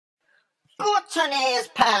Bhutanese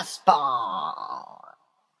Passport.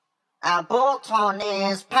 A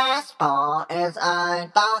Bhutanese passport is a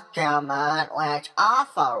document which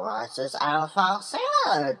authorizes and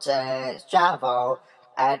facilitates travel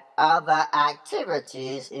and other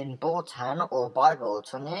activities in Bhutan or by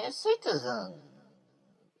Bhutanese citizens.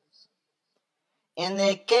 In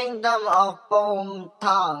the Kingdom of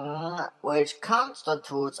Bhutan, which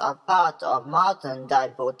constitutes a part of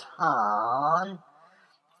modern-day Bhutan,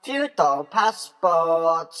 feudal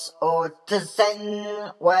passports or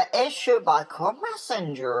design were issued by court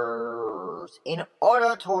messengers in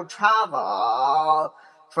order to travel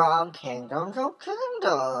from kingdom to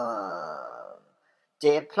kingdom.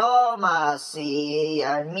 Diplomacy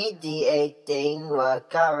and mediating were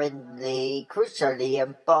currently crucially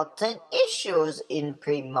important issues in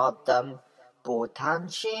pre-modern Bhutan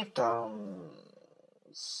chiefdoms.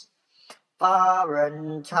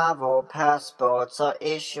 Foreign travel passports are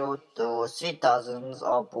issued to citizens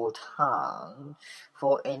of Bhutan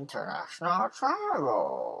for international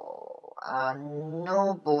travel, and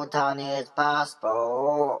new Bhutanese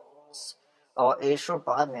passports are issued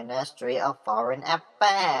by Ministry of Foreign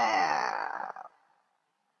Affairs.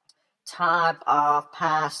 Type of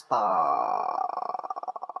passports.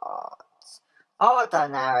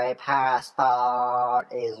 Ordinary passport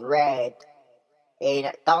is red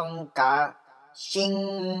in Tonga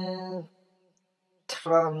Shin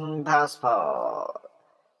passport.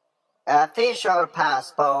 Official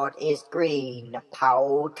passport is green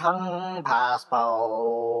Bhutan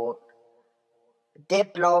passport.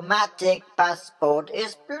 Diplomatic passport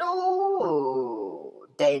is blue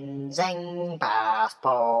Tenzing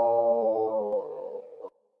passport.